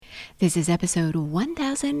This is episode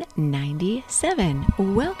 1097.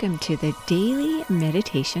 Welcome to the Daily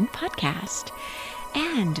Meditation Podcast.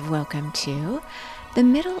 And welcome to the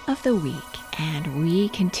middle of the week. And we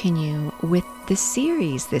continue with the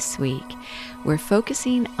series this week. We're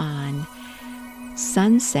focusing on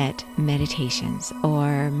sunset meditations,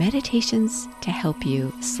 or meditations to help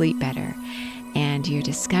you sleep better. And you're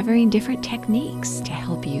discovering different techniques to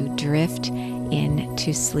help you drift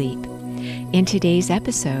into sleep. In today's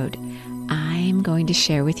episode, I'm going to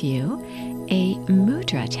share with you a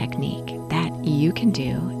mudra technique that you can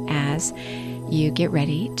do as you get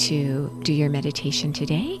ready to do your meditation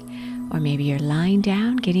today, or maybe you're lying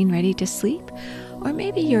down getting ready to sleep, or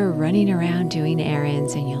maybe you're running around doing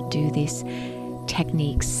errands and you'll do these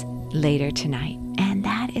techniques later tonight. And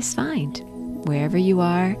that is fine. Wherever you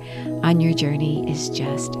are on your journey is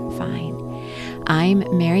just fine. I'm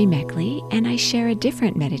Mary Meckley, and I share a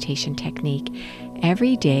different meditation technique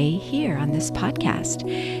every day here on this podcast.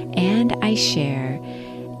 And I share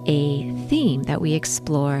a theme that we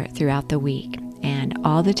explore throughout the week. And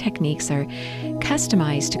all the techniques are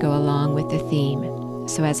customized to go along with the theme.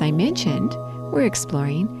 So as I mentioned, we're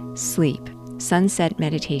exploring sleep, sunset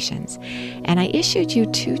meditations. And I issued you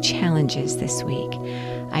 2 challenges this week.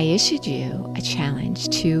 I issued you a challenge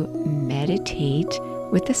to meditate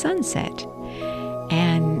with the sunset.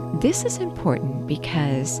 And this is important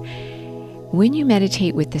because when you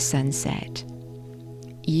meditate with the sunset,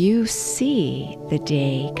 you see the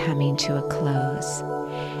day coming to a close.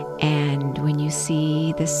 And when you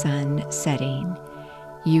see the sun setting,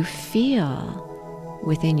 you feel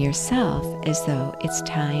within yourself as though it's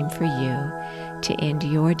time for you to end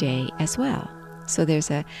your day as well. So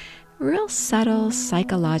there's a real subtle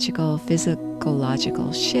psychological,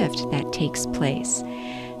 physiological shift that takes place.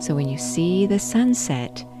 So when you see the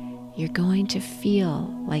sunset, you're going to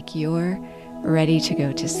feel like you're ready to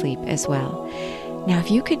go to sleep as well. Now, if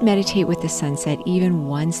you could meditate with the sunset even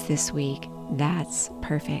once this week, that's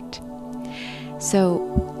perfect. So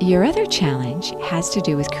your other challenge has to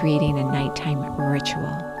do with creating a nighttime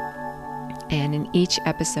ritual. And in each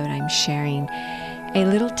episode, I'm sharing a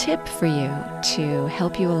little tip for you to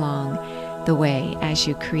help you along the way as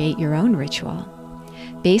you create your own ritual.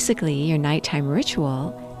 Basically, your nighttime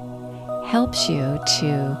ritual helps you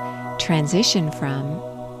to transition from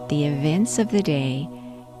the events of the day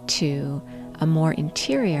to a more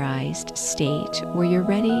interiorized state where you're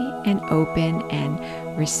ready and open and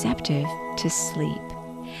receptive to sleep.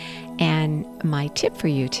 And my tip for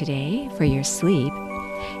you today for your sleep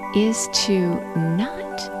is to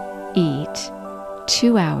not eat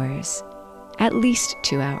 2 hours, at least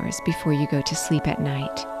 2 hours before you go to sleep at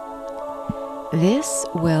night. This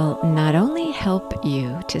will not only help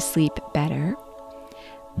you to sleep better,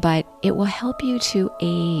 but it will help you to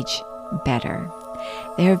age better.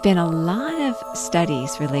 There have been a lot of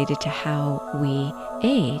studies related to how we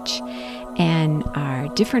age, and our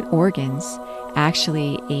different organs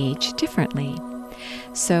actually age differently.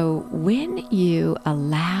 So when you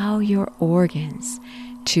allow your organs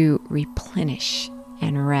to replenish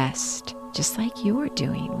and rest, just like you're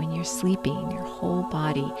doing when you're sleeping, your whole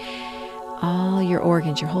body, all your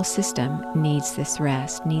organs, your whole system needs this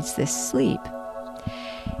rest, needs this sleep,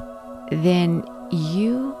 then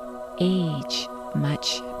you age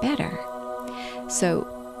much better. So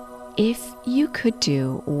if you could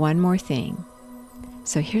do one more thing,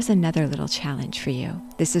 so here's another little challenge for you.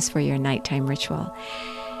 This is for your nighttime ritual.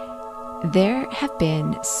 There have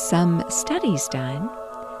been some studies done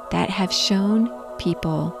that have shown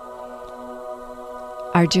people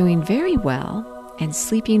are doing very well and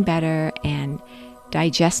sleeping better and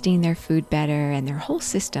digesting their food better, and their whole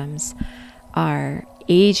systems are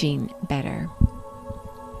aging better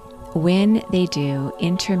when they do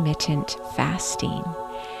intermittent fasting.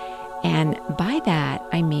 And by that,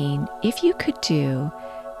 I mean, if you could do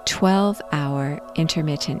 12-hour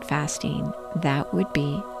intermittent fasting, that would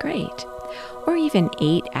be great. Or even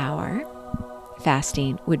 8-hour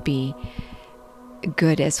fasting would be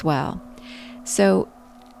good as well. So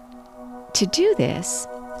to do this,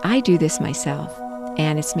 I do this myself,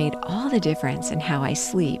 and it's made all the difference in how I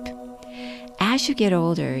sleep. As you get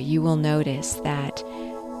older, you will notice that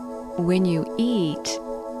when you eat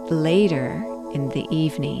later in the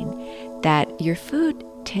evening, that your food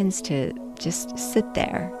tends to just sit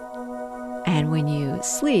there. And when you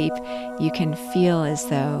sleep, you can feel as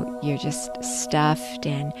though you're just stuffed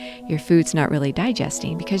and your food's not really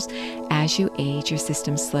digesting, because as you age, your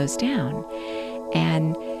system slows down.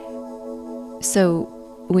 And so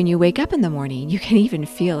when you wake up in the morning, you can even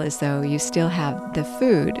feel as though you still have the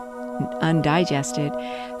food undigested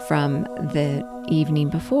from the evening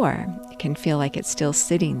before. It can feel like it's still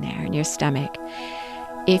sitting there in your stomach.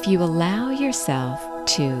 If you allow yourself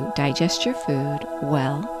to digest your food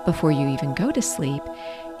well before you even go to sleep,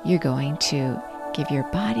 you're going to give your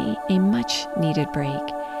body a much needed break,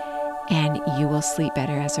 and you will sleep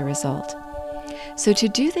better as a result. So to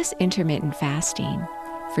do this intermittent fasting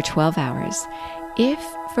for 12 hours, if,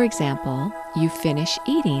 for example, you finish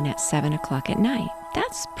eating at 7 o'clock at night,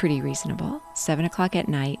 that's pretty reasonable. 7 o'clock at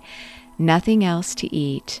night, nothing else to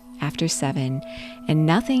eat after 7, and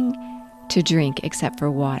nothing to drink except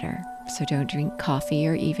for water. So don't drink coffee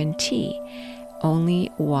or even tea,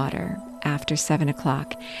 only water after 7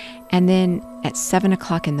 o'clock. And then at 7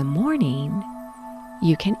 o'clock in the morning,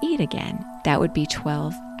 you can eat again. That would be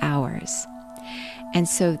 12 hours. And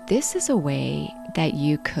so this is a way that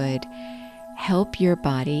you could help your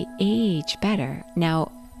body age better.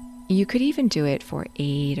 Now, you could even do it for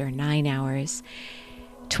 8 or 9 hours.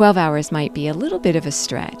 12 hours might be a little bit of a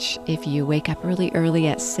stretch if you wake up really early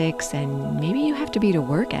at 6 and maybe you have to be to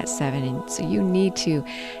work at 7, and so you need to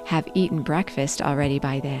have eaten breakfast already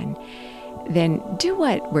by then. Then do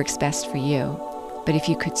what works best for you. But if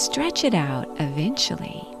you could stretch it out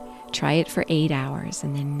eventually, try it for 8 hours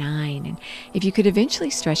and then 9. And if you could eventually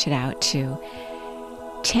stretch it out to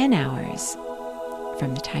 10 hours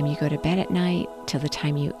from the time you go to bed at night till the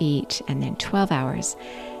time you eat, and then 12 hours,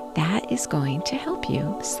 that is going to help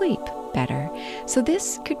you sleep better. So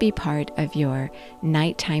this could be part of your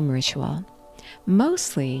nighttime ritual.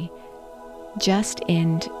 Mostly just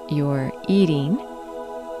end your eating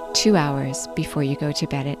 2 hours before you go to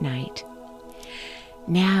bed at night.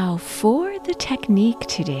 Now for the technique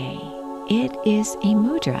today, it is a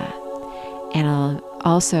mudra. And I'll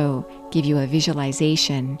also give you a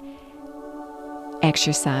visualization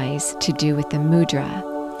exercise to do with the mudra.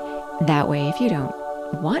 That way, if you don't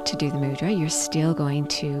want to do the mudra, you're still going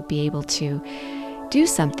to be able to do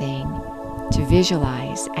something to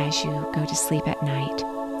visualize as you go to sleep at night.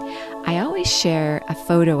 I always share a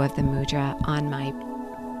photo of the mudra on my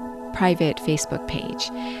private Facebook page.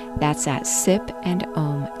 That's at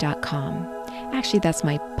sipandom.com. Actually, that's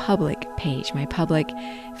my public page, my public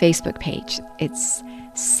Facebook page. It's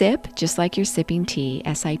sip, just like you're sipping tea,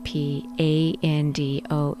 SIPANDOM,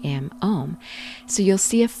 Om. So you'll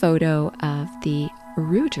see a photo of the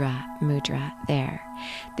Rudra mudra there.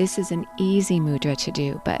 This is an easy mudra to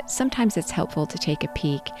do, but sometimes it's helpful to take a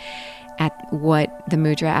peek at what the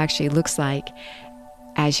mudra actually looks like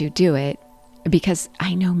as you do it, because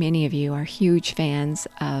I know many of you are huge fans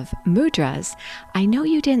of mudras. I know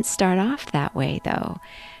you didn't start off that way, though.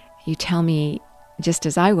 You tell me, just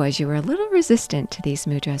as I was, you were a little resistant to these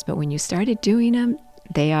mudras, but when you started doing them,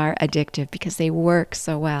 they are addictive because they work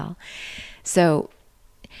so well. So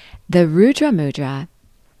the Rudra mudra,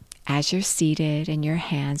 as you're seated and your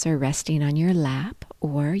hands are resting on your lap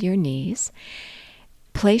or your knees,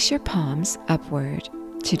 place your palms upward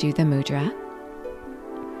to do the mudra.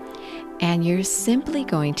 And you're simply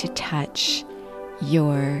going to touch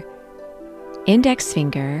your index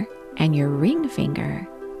finger and your ring finger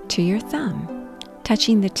to your thumb,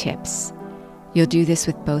 touching the tips. You'll do this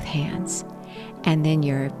with both hands. And then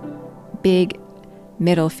your big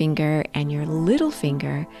middle finger and your little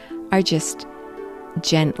finger are just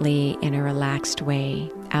gently, in a relaxed way,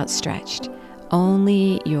 outstretched.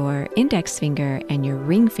 Only your index finger and your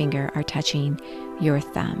ring finger are touching your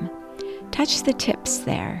thumb. Touch the tips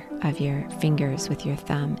there of your fingers with your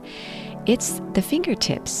thumb. It's the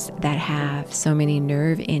fingertips that have so many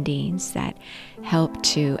nerve endings that help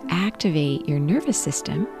to activate your nervous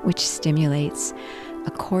system, which stimulates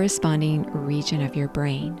a corresponding region of your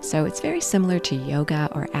brain. So it's very similar to yoga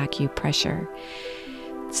or acupressure.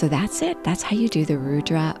 So that's it. That's how you do the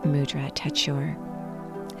Rudra mudra. Touch your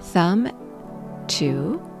thumb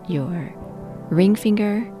to your ring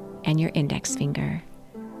finger and your index finger.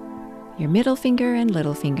 Your middle finger and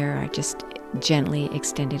little finger are just gently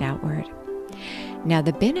extended outward. Now,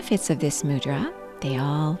 the benefits of this mudra, they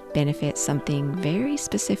all benefit something very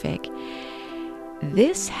specific.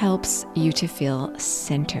 This helps you to feel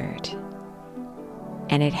centered.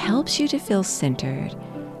 And it helps you to feel centered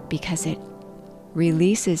because it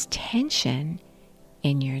releases tension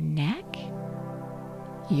in your neck,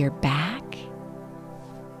 your back,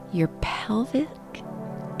 your pelvic,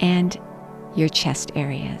 and your chest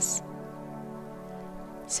areas.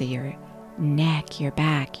 So your neck, your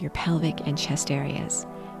back, your pelvic, and chest areas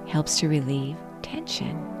helps to relieve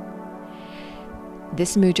tension.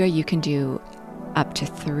 This mudra you can do up to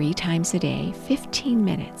 3 times a day, 15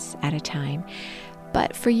 minutes at a time.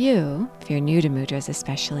 But for you, if you're new to mudras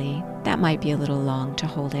especially, that might be a little long to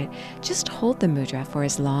hold it. Just hold the mudra for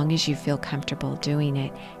as long as you feel comfortable doing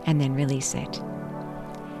it, and then release it.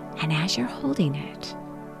 And as you're holding it,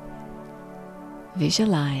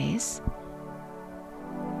 visualize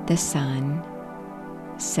the sun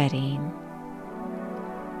setting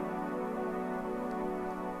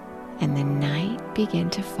and the night begin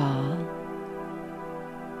to fall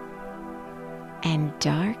and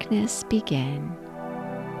darkness begin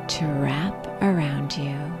to wrap around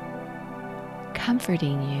you,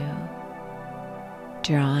 comforting you,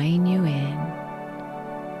 drawing you in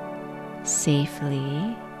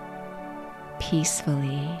safely,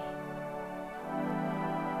 peacefully.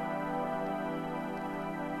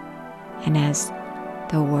 And as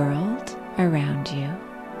the world around you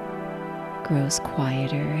grows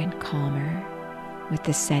quieter and calmer with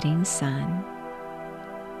the setting sun,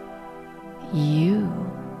 you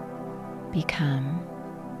become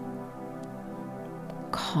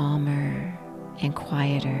calmer and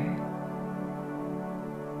quieter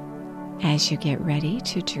as you get ready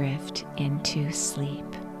to drift into sleep.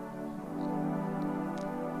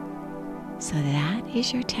 So that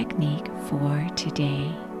is your technique for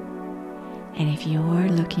today. And if you're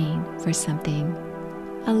looking for something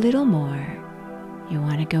a little more, you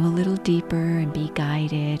want to go a little deeper and be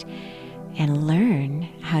guided and learn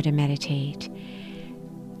how to meditate,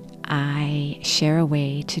 I share a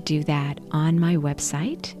way to do that on my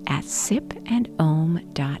website at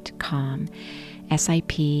sipandom.com,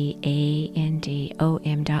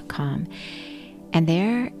 SIPANDOM.com. And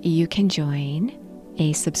there you can join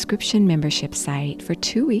a subscription membership site for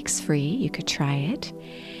 2 weeks free. You could try it.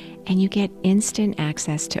 And you get instant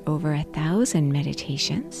access to over 1,000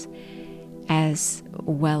 meditations, as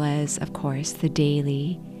well as, of course, the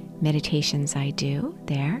daily meditations I do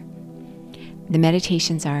there. The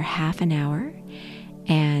meditations are half an hour,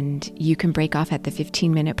 and you can break off at the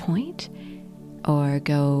 15-minute point or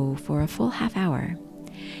go for a full half hour.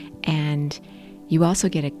 And you also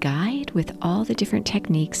get a guide with all the different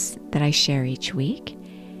techniques that I share each week,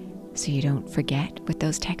 so you don't forget what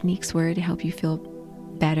those techniques were to help you feel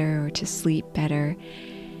better or to sleep better.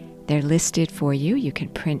 They're listed for you. You can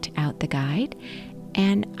print out the guide.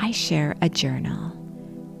 And I share a journal.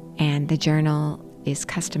 And the journal is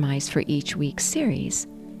customized for each week's series,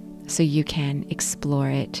 so you can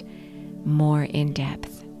explore it more in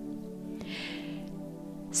depth.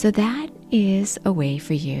 So that is a way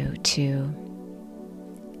for you to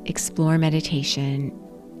explore meditation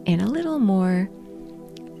in a little more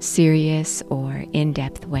serious or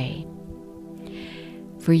in-depth way.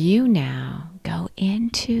 For you now, go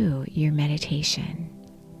into your meditation,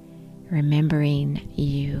 remembering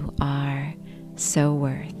you are so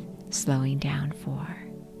worth slowing down for.